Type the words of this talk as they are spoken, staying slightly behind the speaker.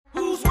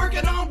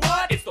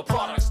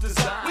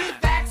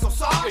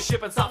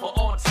shipping software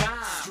on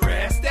time.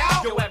 Stressed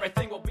out? Yo,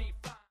 everything will be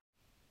fine.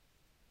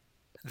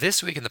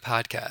 This week in the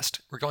podcast,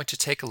 we're going to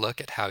take a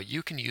look at how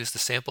you can use the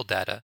sample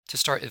data to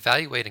start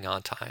evaluating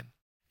OnTime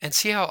and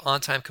see how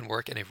OnTime can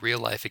work in a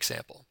real-life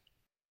example.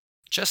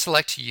 Just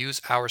select to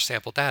use our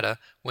sample data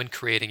when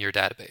creating your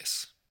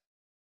database.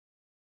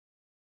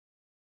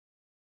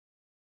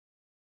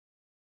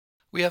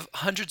 We have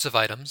hundreds of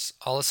items,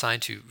 all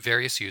assigned to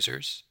various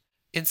users,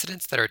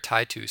 incidents that are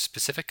tied to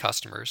specific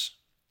customers,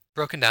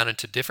 broken down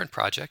into different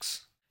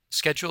projects,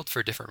 scheduled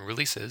for different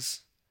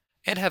releases,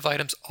 and have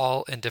items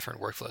all in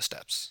different workflow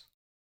steps.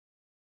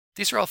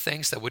 These are all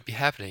things that would be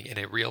happening in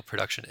a real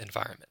production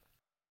environment.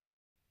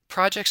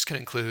 Projects can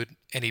include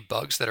any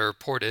bugs that are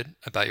reported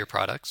about your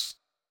products,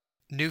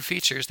 new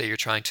features that you're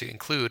trying to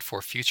include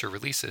for future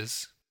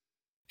releases,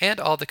 and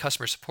all the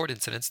customer support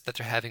incidents that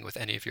they're having with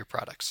any of your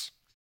products.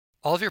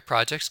 All of your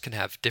projects can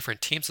have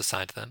different teams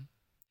assigned to them,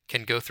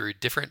 can go through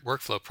different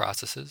workflow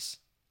processes,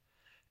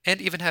 and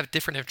even have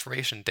different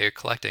information they're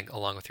collecting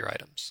along with your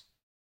items.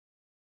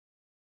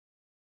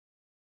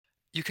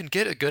 You can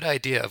get a good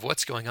idea of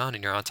what's going on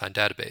in your OnTime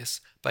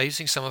database by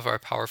using some of our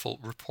powerful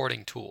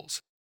reporting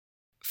tools.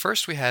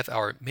 First, we have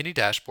our mini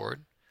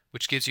dashboard,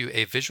 which gives you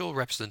a visual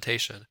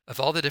representation of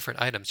all the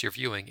different items you're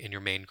viewing in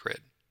your main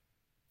grid.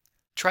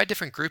 Try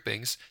different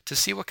groupings to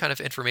see what kind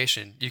of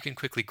information you can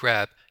quickly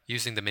grab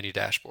using the mini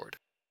dashboard.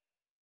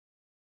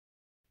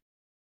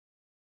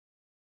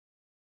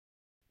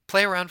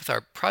 Play around with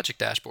our project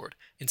dashboard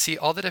and see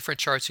all the different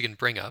charts you can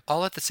bring up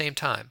all at the same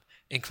time,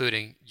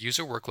 including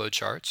user workload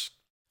charts,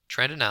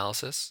 trend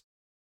analysis,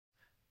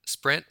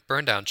 sprint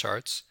burndown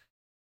charts,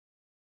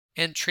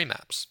 and tree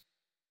maps.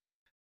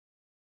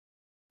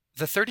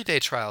 The 30-day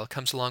trial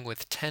comes along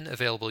with 10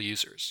 available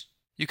users.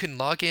 You can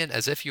log in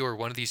as if you were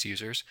one of these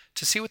users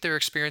to see what their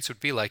experience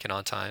would be like in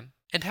OnTime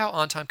and how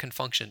OnTime can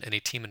function in a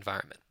team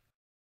environment.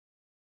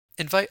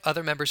 Invite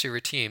other members of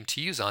your team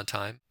to use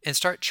OnTime and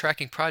start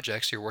tracking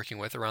projects you're working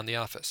with around the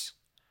office.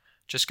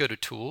 Just go to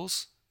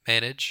Tools,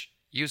 Manage,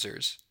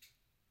 Users,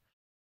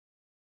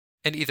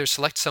 and either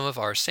select some of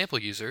our sample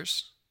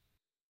users,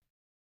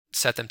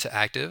 set them to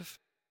active,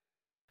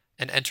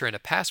 and enter in a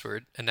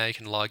password, and now you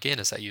can log in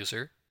as that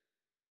user,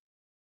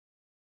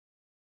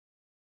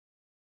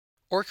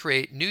 or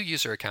create new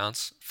user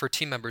accounts for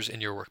team members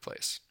in your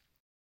workplace.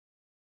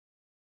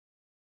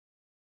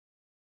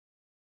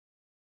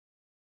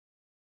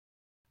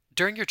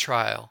 During your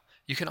trial,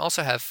 you can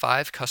also have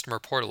 5 customer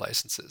portal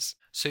licenses,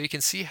 so you can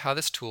see how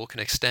this tool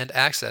can extend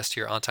access to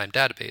your OnTime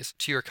database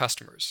to your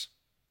customers.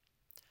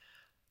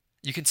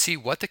 You can see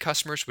what the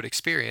customers would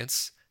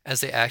experience as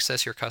they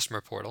access your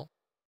customer portal.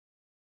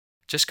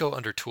 Just go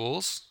under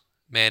Tools,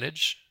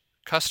 Manage,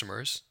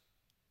 Customers,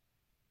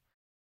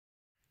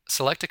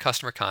 select a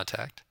customer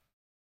contact,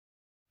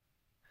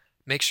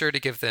 make sure to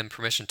give them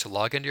permission to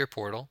log into your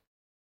portal,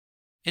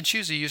 and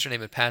choose a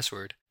username and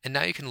password, and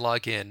now you can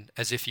log in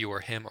as if you were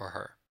him or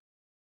her.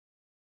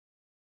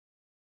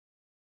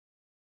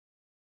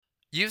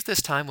 Use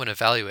this time when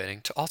evaluating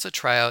to also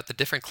try out the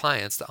different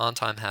clients that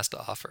OnTime has to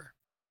offer.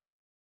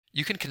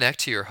 You can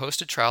connect to your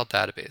hosted trial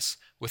database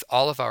with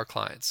all of our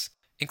clients,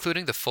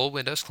 including the full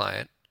Windows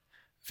client,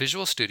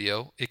 Visual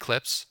Studio,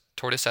 Eclipse,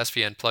 Tortoise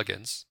SVN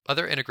plugins,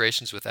 other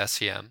integrations with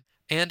SCM,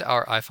 and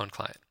our iPhone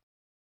client.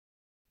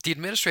 The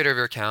administrator of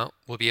your account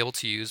will be able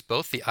to use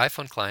both the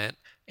iPhone client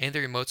and the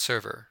remote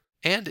server,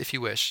 and if you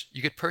wish,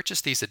 you could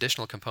purchase these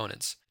additional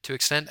components to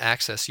extend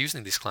access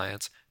using these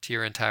clients to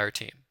your entire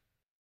team.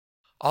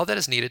 All that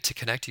is needed to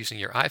connect using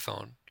your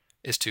iPhone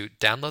is to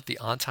download the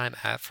OnTime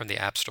app from the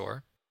App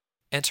Store,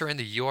 enter in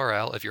the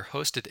URL of your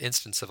hosted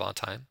instance of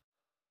OnTime,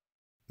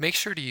 make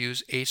sure to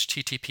use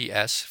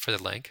HTTPS for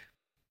the link,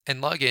 and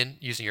log in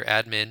using your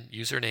admin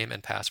username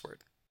and password.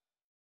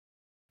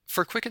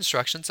 For quick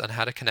instructions on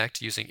how to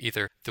connect using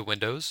either the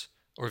Windows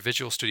or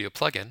Visual Studio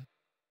plugin,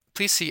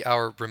 please see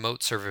our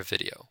remote server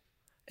video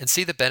and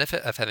see the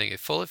benefit of having a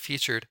fully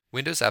featured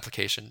Windows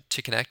application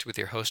to connect with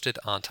your hosted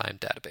OnTime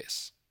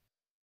database.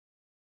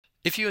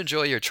 If you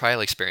enjoy your trial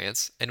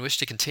experience and wish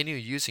to continue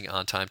using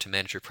OnTime to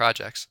manage your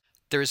projects,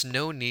 there is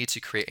no need to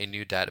create a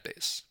new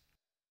database.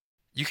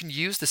 You can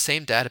use the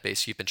same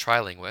database you've been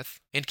trialing with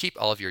and keep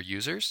all of your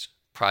users,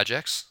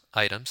 projects,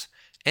 items,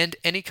 and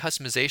any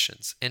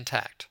customizations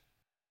intact.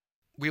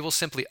 We will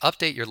simply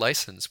update your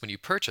license when you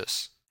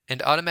purchase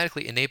and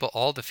automatically enable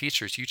all the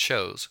features you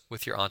chose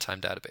with your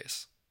OnTime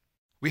database.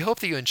 We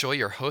hope that you enjoy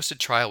your hosted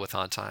trial with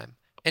OnTime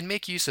and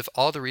make use of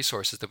all the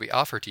resources that we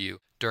offer to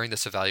you during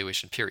this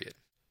evaluation period,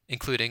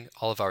 including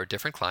all of our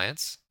different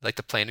clients, like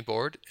the planning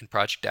board and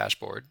project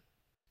dashboard,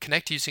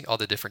 connect using all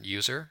the different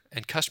user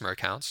and customer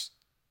accounts,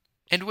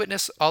 and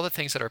witness all the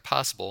things that are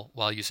possible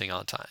while using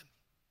OnTime.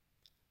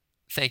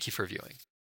 Thank you for viewing.